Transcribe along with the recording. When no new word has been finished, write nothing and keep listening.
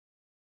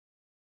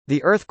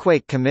The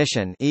Earthquake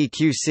Commission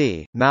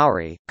 (EQC,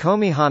 Maori,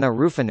 Komihana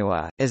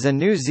Rufanua) is a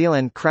New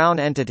Zealand Crown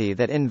entity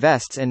that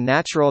invests in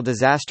natural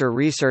disaster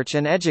research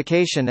and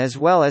education as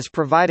well as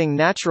providing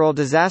natural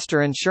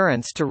disaster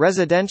insurance to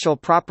residential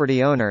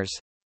property owners.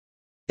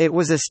 It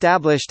was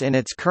established in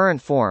its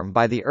current form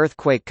by the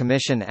Earthquake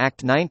Commission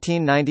Act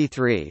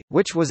 1993,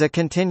 which was a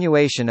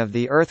continuation of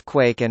the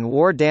Earthquake and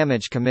War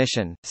Damage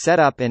Commission, set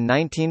up in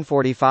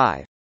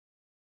 1945.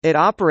 It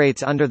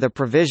operates under the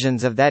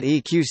provisions of that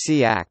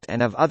EQC Act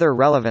and of other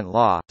relevant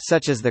law,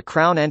 such as the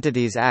Crown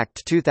Entities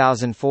Act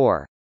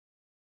 2004.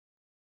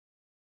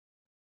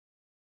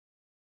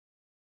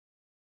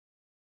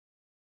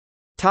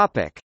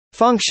 Topic: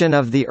 Function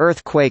of the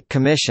Earthquake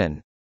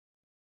Commission.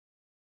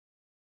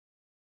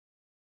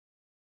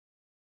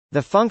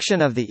 The function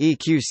of the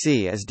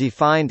EQC is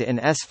defined in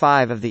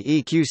S5 of the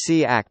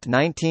EQC Act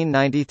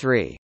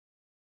 1993.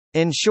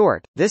 In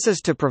short, this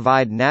is to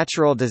provide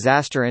natural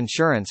disaster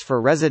insurance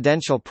for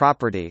residential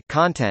property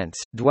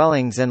contents,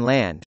 dwellings and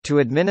land, to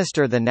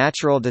administer the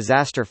Natural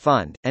Disaster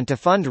Fund, and to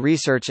fund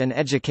research and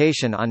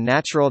education on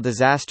natural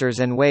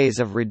disasters and ways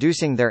of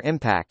reducing their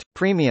impact.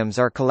 Premiums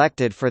are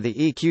collected for the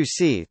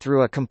EQC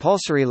through a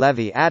compulsory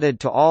levy added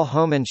to all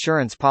home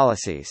insurance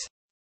policies.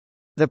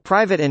 The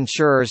private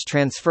insurers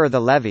transfer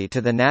the levy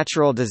to the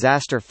Natural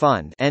Disaster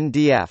Fund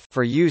 (NDF)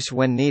 for use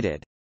when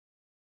needed.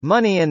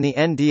 Money in the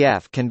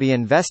NDF can be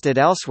invested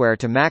elsewhere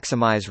to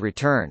maximize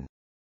return.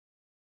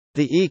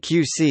 The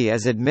EQC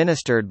is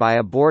administered by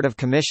a Board of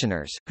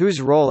Commissioners,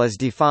 whose role is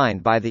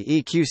defined by the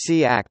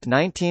EQC Act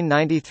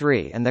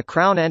 1993 and the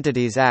Crown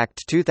Entities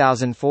Act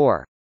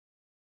 2004.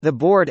 The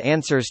Board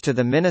answers to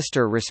the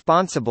Minister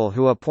responsible,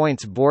 who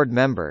appoints board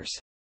members.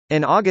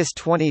 In August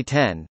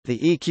 2010, the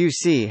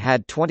EQC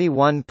had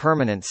 21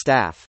 permanent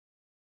staff.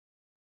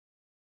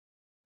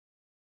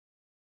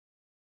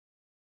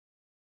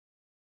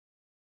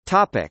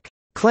 Topic: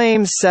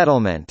 Claims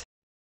settlement.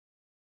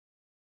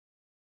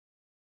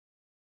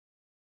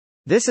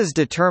 This is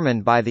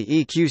determined by the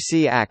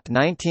EQC Act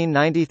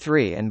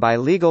 1993 and by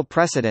legal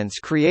precedents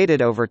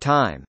created over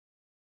time.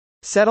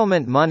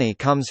 Settlement money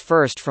comes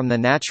first from the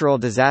Natural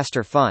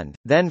Disaster Fund,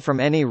 then from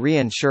any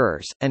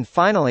reinsurers, and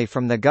finally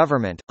from the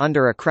government,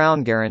 under a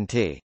Crown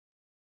guarantee.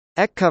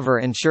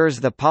 EQcover insures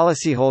the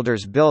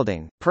policyholder's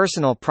building,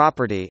 personal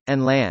property,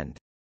 and land.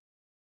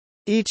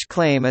 Each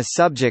claim is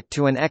subject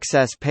to an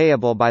excess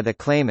payable by the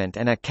claimant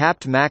and a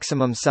capped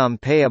maximum sum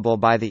payable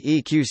by the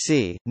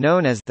EQC,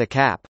 known as the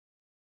cap.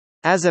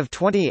 As of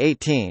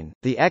 2018,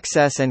 the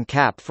excess and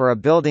cap for a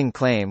building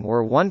claim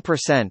were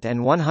 1%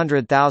 and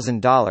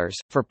 $100,000,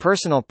 for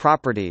personal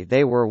property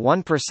they were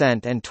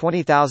 1% and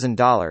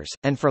 $20,000,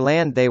 and for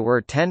land they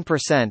were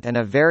 10% and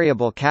a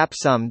variable cap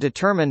sum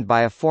determined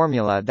by a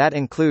formula that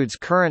includes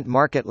current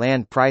market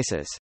land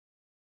prices.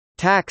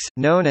 Tax,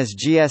 known as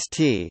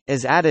GST,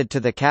 is added to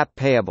the cap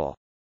payable.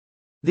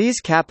 These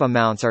cap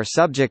amounts are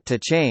subject to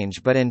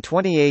change, but in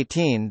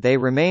 2018 they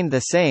remained the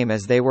same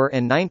as they were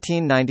in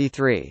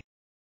 1993.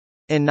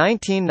 In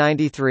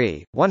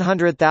 1993,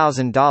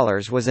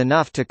 $100,000 was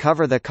enough to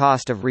cover the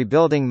cost of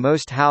rebuilding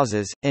most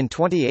houses. In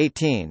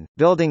 2018,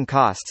 building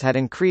costs had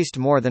increased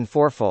more than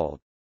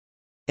fourfold.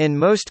 In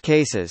most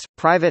cases,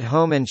 private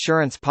home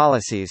insurance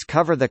policies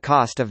cover the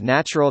cost of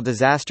natural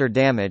disaster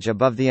damage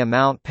above the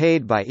amount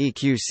paid by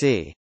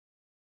EQC.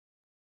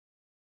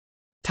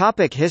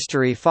 Topic: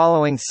 History.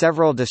 Following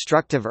several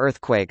destructive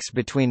earthquakes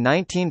between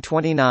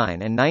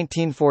 1929 and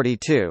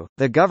 1942,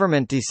 the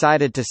government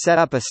decided to set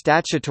up a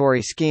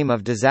statutory scheme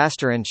of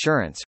disaster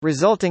insurance,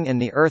 resulting in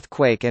the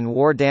Earthquake and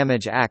War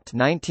Damage Act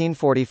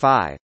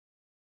 1945.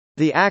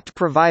 The Act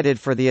provided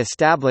for the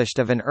establishment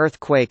of an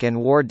Earthquake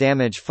and War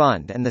Damage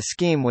Fund, and the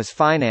scheme was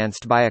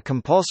financed by a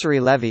compulsory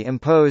levy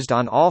imposed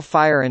on all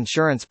fire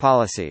insurance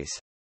policies.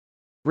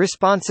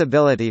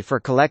 Responsibility for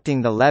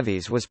collecting the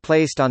levies was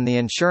placed on the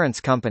insurance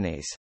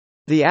companies.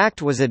 The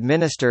Act was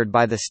administered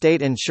by the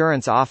State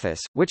Insurance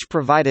Office, which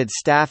provided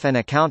staff and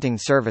accounting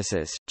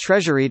services.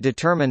 Treasury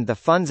determined the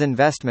fund's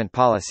investment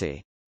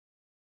policy.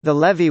 The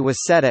levy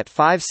was set at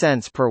 5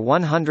 cents per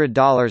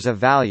 $100 of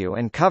value,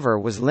 and cover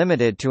was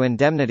limited to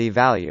indemnity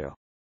value.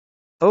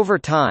 Over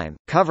time,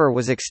 cover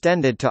was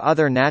extended to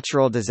other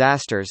natural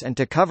disasters and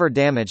to cover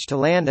damage to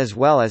land as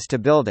well as to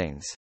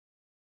buildings.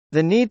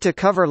 The need to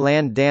cover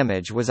land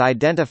damage was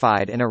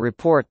identified in a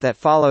report that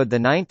followed the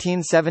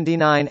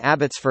 1979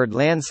 Abbotsford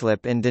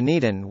landslip in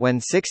Dunedin, when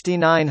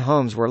 69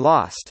 homes were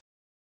lost.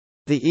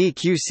 The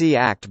EQC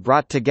Act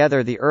brought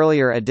together the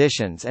earlier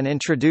additions and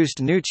introduced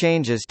new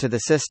changes to the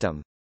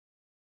system.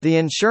 The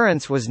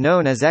insurance was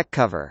known as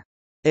EQcover.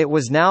 It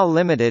was now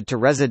limited to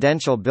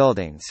residential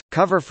buildings.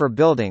 Cover for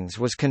buildings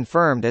was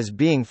confirmed as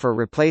being for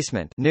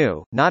replacement,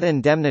 new, not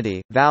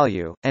indemnity,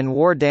 value, and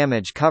war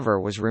damage cover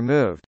was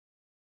removed.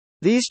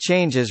 These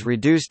changes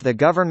reduced the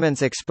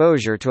government's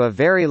exposure to a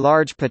very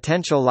large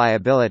potential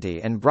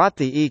liability and brought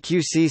the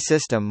EQC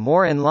system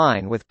more in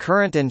line with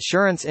current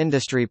insurance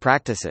industry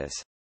practices.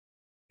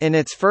 In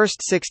its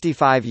first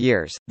 65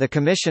 years, the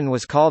Commission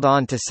was called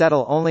on to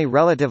settle only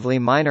relatively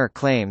minor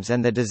claims,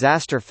 and the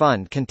disaster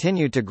fund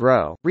continued to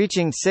grow,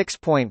 reaching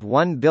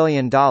 $6.1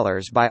 billion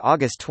by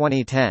August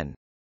 2010.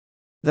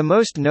 The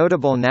most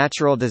notable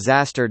natural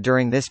disaster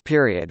during this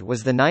period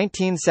was the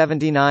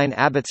 1979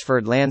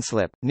 Abbotsford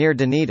landslip, near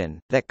Dunedin,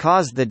 that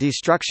caused the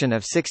destruction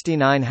of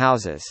 69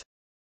 houses.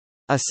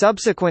 A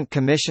subsequent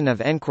commission of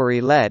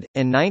enquiry led,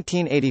 in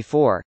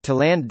 1984, to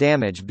land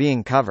damage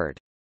being covered.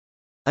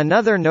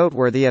 Another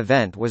noteworthy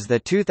event was the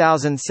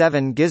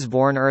 2007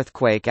 Gisborne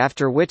earthquake,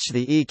 after which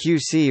the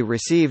EQC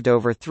received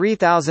over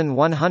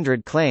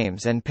 3,100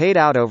 claims and paid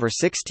out over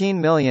 $16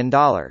 million.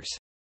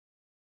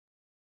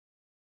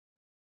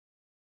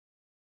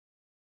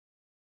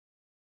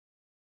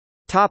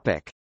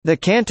 The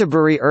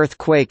Canterbury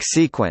earthquake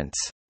sequence.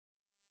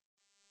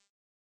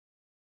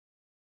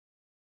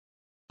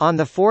 On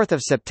 4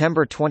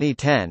 September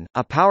 2010,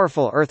 a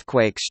powerful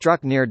earthquake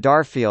struck near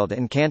Darfield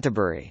in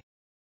Canterbury.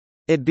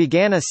 It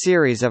began a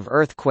series of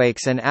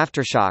earthquakes and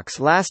aftershocks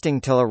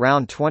lasting till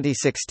around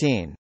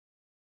 2016.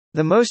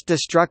 The most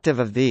destructive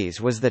of these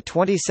was the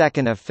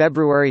 22nd of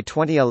February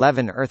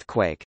 2011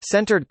 earthquake,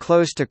 centered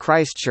close to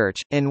Christchurch,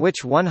 in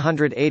which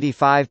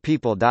 185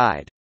 people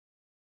died.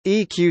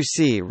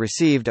 EQC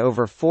received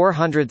over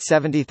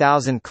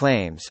 470,000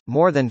 claims,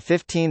 more than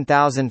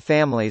 15,000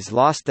 families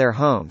lost their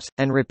homes,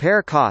 and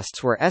repair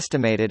costs were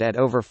estimated at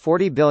over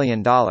 $40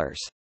 billion.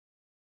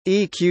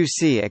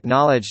 EQC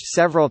acknowledged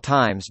several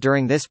times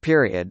during this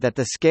period that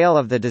the scale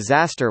of the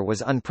disaster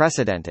was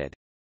unprecedented.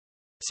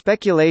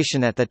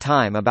 Speculation at the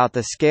time about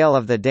the scale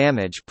of the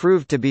damage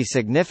proved to be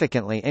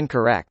significantly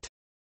incorrect.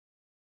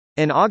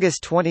 In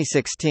August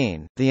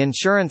 2016, the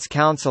Insurance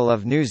Council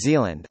of New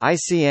Zealand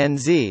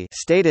 (ICNZ)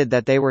 stated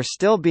that they were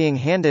still being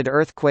handed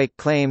earthquake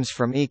claims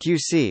from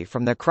EQC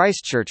from the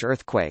Christchurch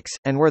earthquakes,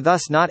 and were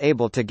thus not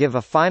able to give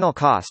a final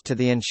cost to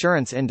the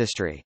insurance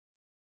industry.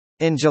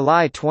 In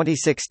July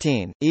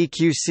 2016,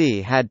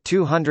 EQC had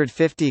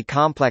 250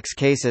 complex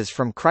cases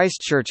from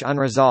Christchurch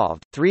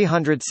unresolved,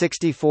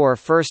 364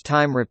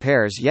 first-time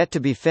repairs yet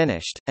to be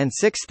finished, and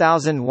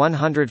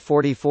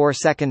 6,144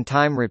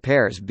 second-time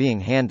repairs being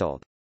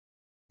handled.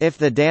 If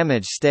the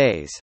damage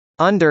stays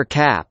under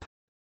cap,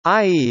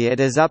 i.e. it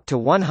is up to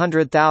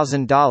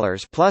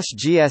 $100,000 plus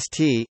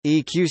GST,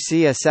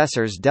 EQC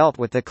assessors dealt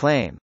with the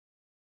claim.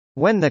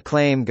 When the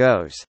claim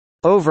goes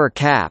over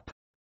cap,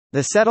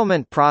 the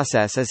settlement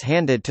process is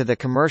handed to the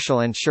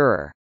commercial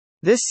insurer.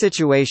 This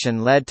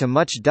situation led to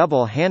much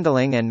double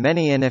handling and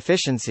many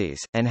inefficiencies,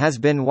 and has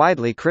been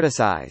widely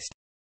criticised.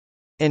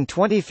 In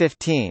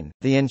 2015,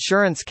 the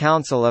Insurance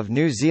Council of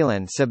New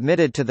Zealand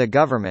submitted to the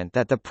government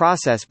that the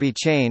process be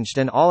changed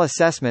and all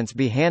assessments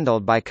be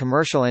handled by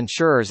commercial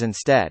insurers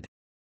instead.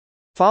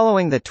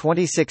 Following the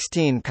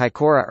 2016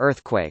 Kaikoura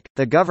earthquake,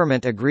 the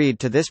government agreed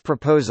to this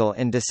proposal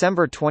in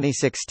December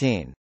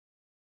 2016.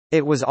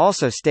 It was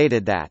also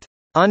stated that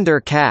under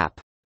cap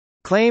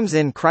claims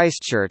in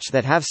Christchurch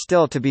that have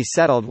still to be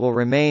settled will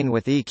remain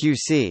with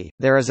EQC.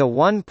 There is a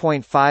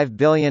 $1.5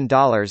 billion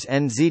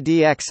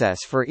NZD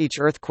excess for each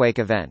earthquake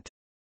event.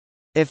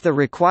 If the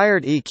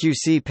required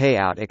EQC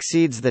payout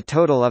exceeds the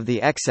total of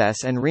the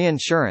excess and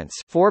reinsurance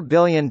 $4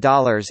 billion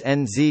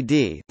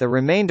NZD, the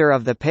remainder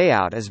of the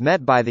payout is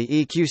met by the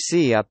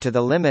EQC up to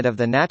the limit of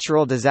the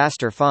Natural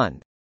Disaster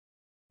Fund.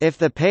 If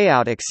the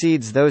payout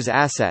exceeds those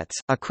assets,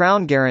 a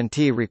Crown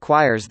guarantee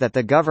requires that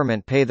the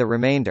government pay the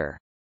remainder.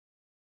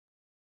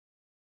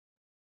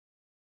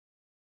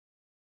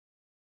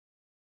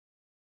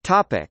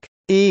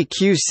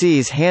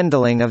 EQC's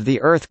handling of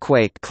the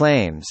earthquake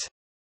claims.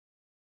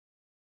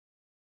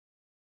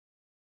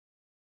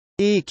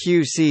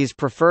 EQC's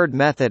preferred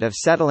method of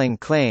settling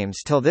claims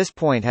till this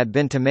point had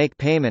been to make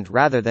payment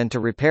rather than to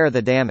repair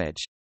the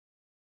damage.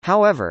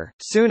 However,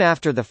 soon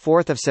after the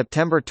 4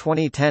 September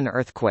 2010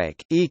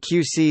 earthquake,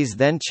 EQC's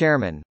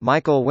then-chairman,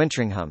 Michael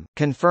Wintringham,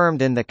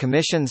 confirmed in the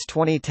Commission's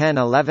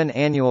 2010-11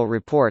 annual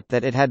report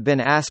that it had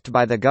been asked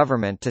by the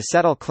government to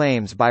settle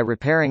claims by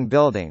repairing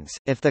buildings,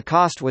 if the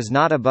cost was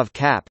not above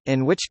cap,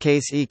 in which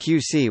case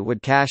EQC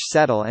would cash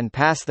settle and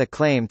pass the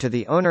claim to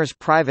the owner's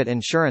private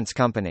insurance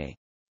company.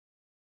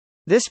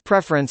 This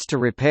preference to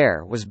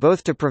repair was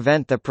both to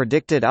prevent the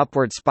predicted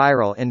upward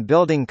spiral in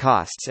building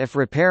costs if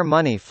repair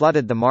money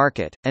flooded the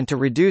market, and to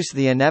reduce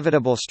the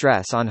inevitable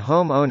stress on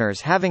home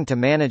owners having to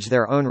manage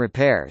their own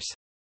repairs.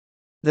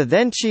 The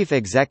then chief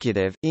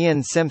executive,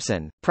 Ian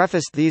Simpson,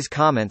 prefaced these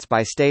comments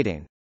by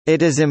stating,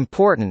 "It is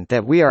important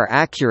that we are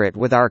accurate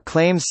with our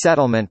claims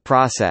settlement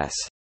process.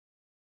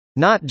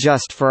 Not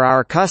just for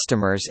our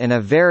customers in a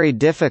very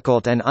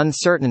difficult and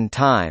uncertain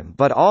time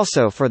but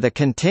also for the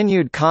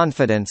continued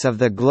confidence of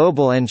the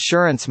global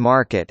insurance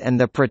market and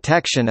the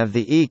protection of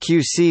the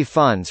EQC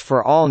funds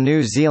for all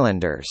New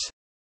Zealanders."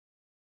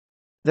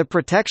 The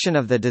protection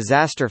of the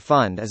disaster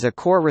fund is a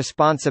core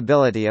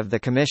responsibility of the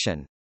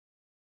Commission.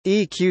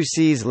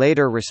 EQC's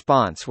later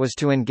response was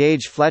to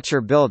engage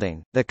Fletcher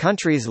Building, the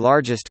country's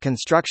largest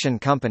construction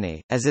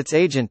company, as its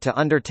agent to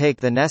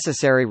undertake the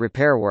necessary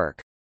repair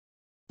work.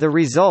 The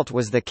result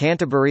was the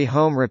Canterbury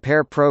Home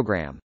Repair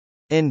Programme.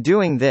 In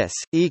doing this,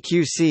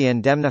 EQC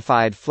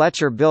indemnified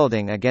Fletcher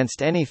Building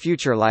against any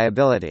future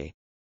liability.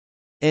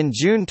 In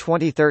June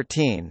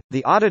 2013,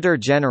 the Auditor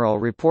General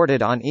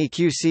reported on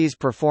EQC's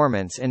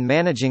performance in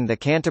managing the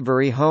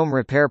Canterbury Home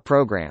Repair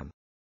Programme.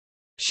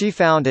 She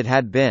found it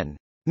had been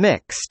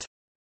mixed.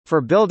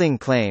 For building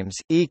claims,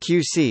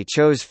 EQC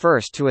chose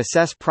first to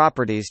assess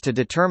properties to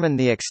determine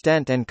the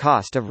extent and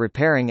cost of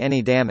repairing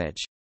any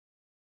damage.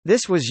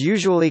 This was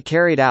usually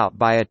carried out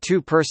by a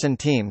two-person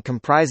team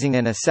comprising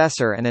an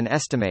assessor and an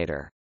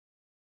estimator.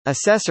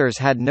 Assessors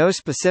had no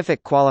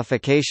specific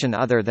qualification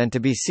other than to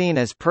be seen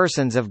as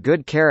persons of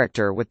good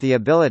character with the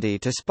ability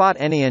to spot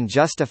any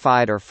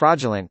unjustified or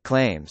fraudulent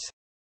claims.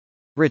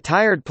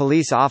 Retired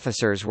police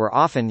officers were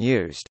often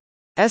used.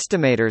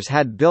 Estimators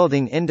had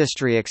building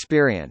industry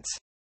experience.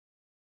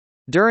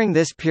 During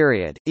this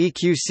period,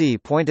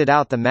 EQC pointed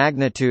out the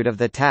magnitude of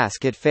the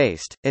task it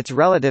faced, its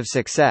relative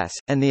success,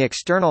 and the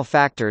external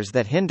factors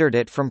that hindered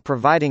it from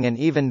providing an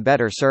even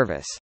better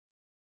service.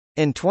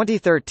 In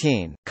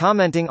 2013,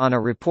 commenting on a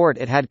report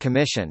it had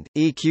commissioned,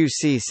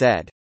 EQC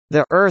said,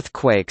 "The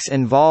earthquakes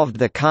involved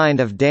the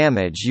kind of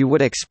damage you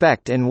would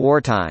expect in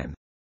wartime."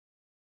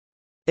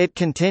 It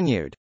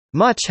continued,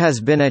 "Much has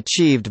been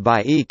achieved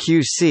by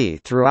EQC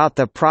throughout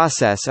the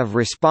process of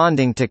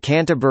responding to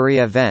Canterbury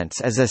events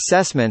as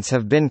assessments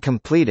have been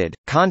completed,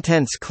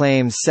 contents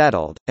claims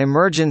settled,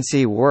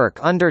 emergency work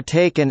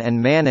undertaken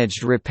and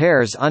managed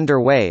repairs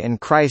underway in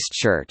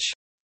Christchurch."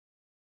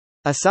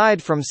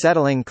 Aside from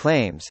settling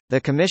claims, the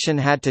Commission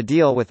had to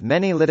deal with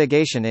many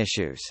litigation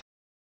issues.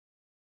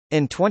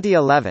 In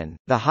 2011,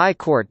 the High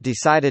Court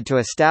decided to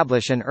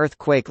establish an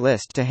earthquake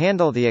list to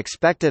handle the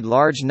expected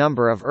large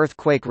number of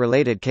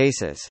earthquake-related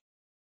cases.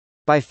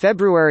 By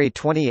February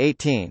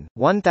 2018,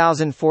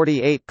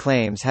 1,048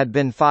 claims had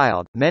been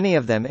filed, many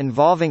of them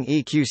involving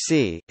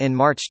EQC. In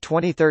March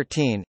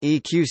 2013,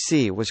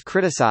 EQC was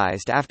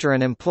criticized after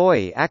an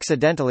employee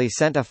accidentally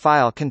sent a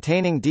file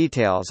containing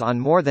details on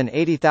more than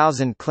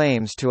 80,000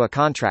 claims to a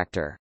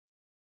contractor.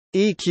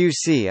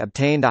 EQC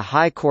obtained a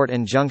High Court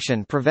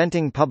injunction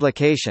preventing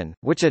publication,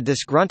 which a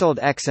disgruntled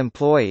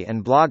ex-employee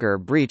and blogger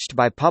breached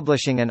by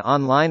publishing an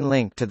online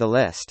link to the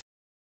list.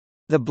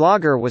 The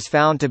blogger was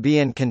found to be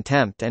in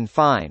contempt and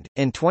fined.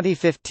 In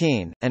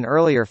 2015, an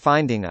earlier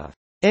finding of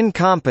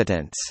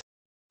incompetence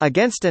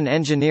against an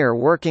engineer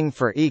working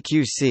for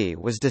EQC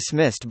was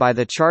dismissed by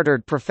the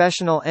Chartered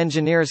Professional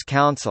Engineers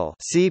Council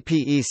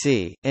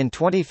 (CPEC). In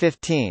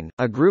 2015,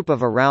 a group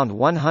of around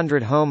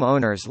 100 home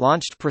owners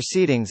launched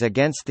proceedings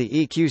against the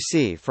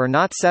EQC for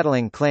not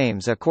settling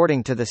claims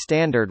according to the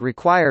standard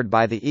required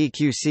by the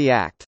EQC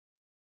Act.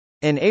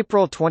 In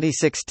April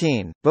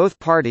 2016, both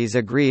parties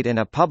agreed in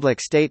a public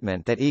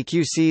statement that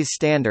EQC's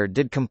standard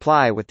did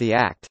comply with the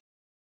Act.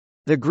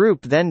 The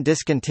group then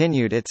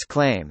discontinued its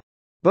claim.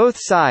 Both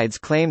sides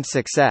claimed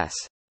success.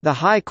 The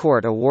High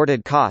Court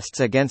awarded costs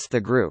against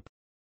the group.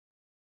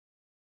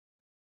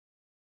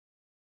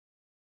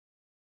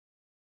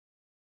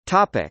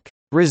 Topic: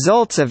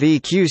 Results of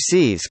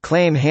EQC's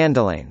claim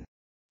handling.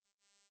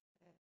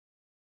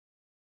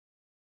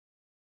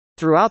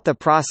 Throughout the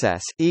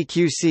process,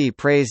 EQC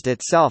praised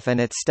itself and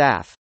its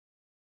staff.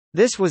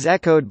 This was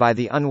echoed by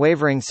the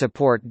unwavering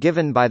support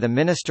given by the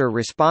minister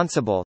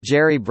responsible,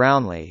 Jerry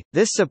Brownlee.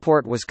 This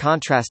support was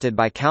contrasted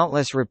by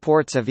countless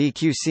reports of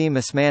EQC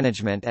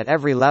mismanagement at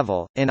every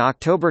level. In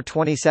October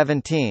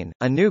 2017,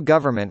 a new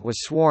government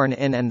was sworn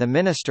in and the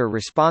minister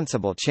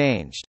responsible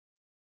changed.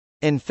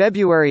 In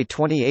February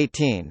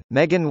 2018,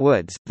 Megan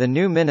Woods, the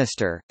new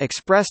minister,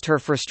 expressed her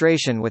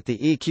frustration with the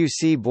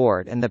EQC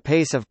board and the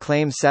pace of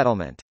claim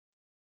settlement.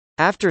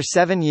 After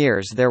 7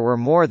 years there were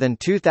more than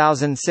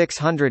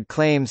 2,600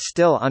 claims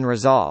still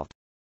unresolved.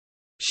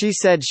 She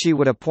said she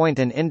would appoint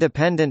an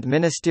independent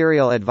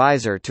ministerial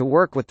advisor to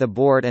work with the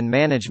board and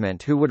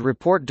management who would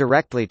report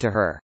directly to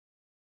her.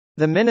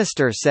 The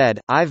minister said,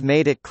 "I've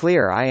made it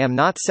clear I am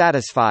not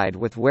satisfied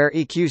with where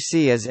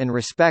EQC is in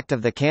respect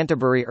of the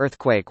Canterbury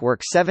earthquake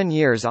work 7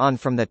 years on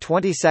from the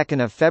 22nd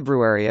of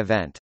February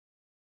event."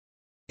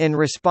 In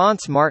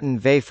response, Martin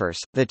Vafers,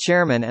 the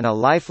chairman and a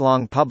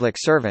lifelong public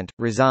servant,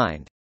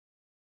 resigned.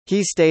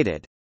 He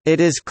stated,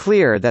 "It is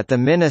clear that the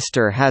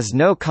minister has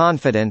no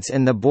confidence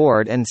in the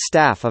board and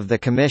staff of the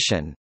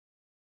commission.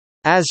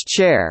 As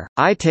chair,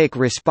 I take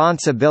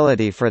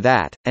responsibility for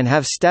that, and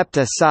have stepped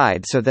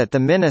aside so that the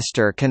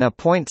minister can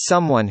appoint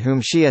someone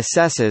whom she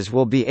assesses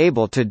will be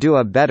able to do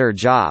a better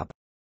job."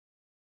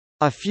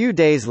 A few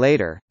days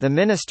later, the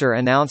minister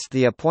announced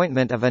the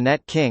appointment of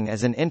Annette King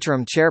as an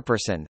interim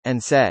chairperson,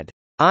 and said,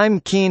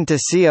 "I'm keen to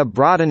see a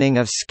broadening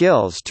of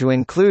skills to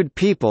include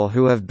people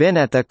who have been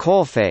at the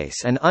coalface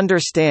and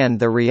understand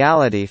the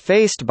reality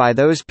faced by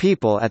those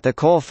people at the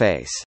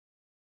coalface."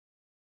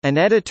 An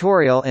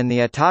editorial in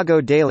the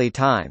Otago Daily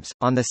Times,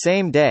 on the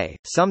same day,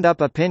 summed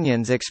up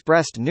opinions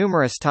expressed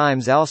numerous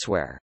times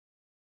elsewhere.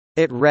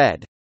 It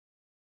read,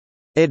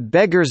 It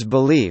beggars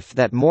belief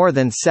that more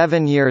than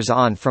 7 years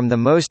on from the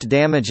most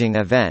damaging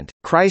event,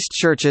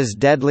 Christchurch's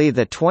deadly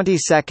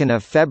 22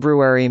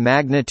 February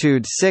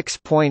magnitude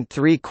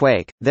 6.3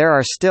 quake, there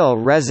are still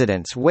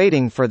residents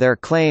waiting for their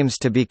claims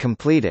to be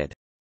completed.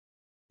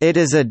 It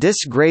is a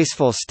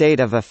disgraceful state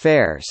of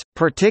affairs,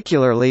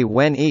 particularly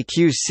when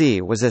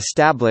EQC was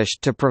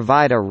established to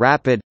provide a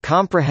rapid,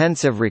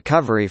 comprehensive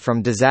recovery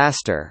from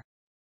disaster.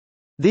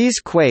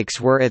 These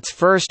quakes were its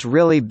first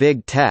really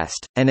big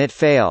test, and it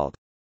failed.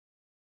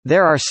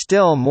 There are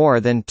still more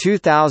than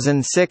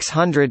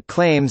 2,600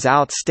 claims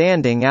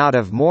outstanding out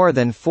of more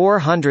than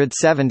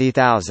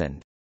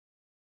 470,000.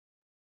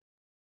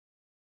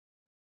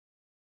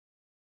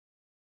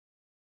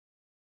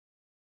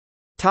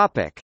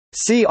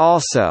 See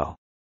also: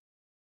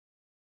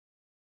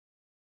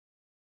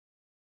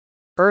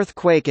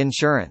 Earthquake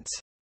insurance.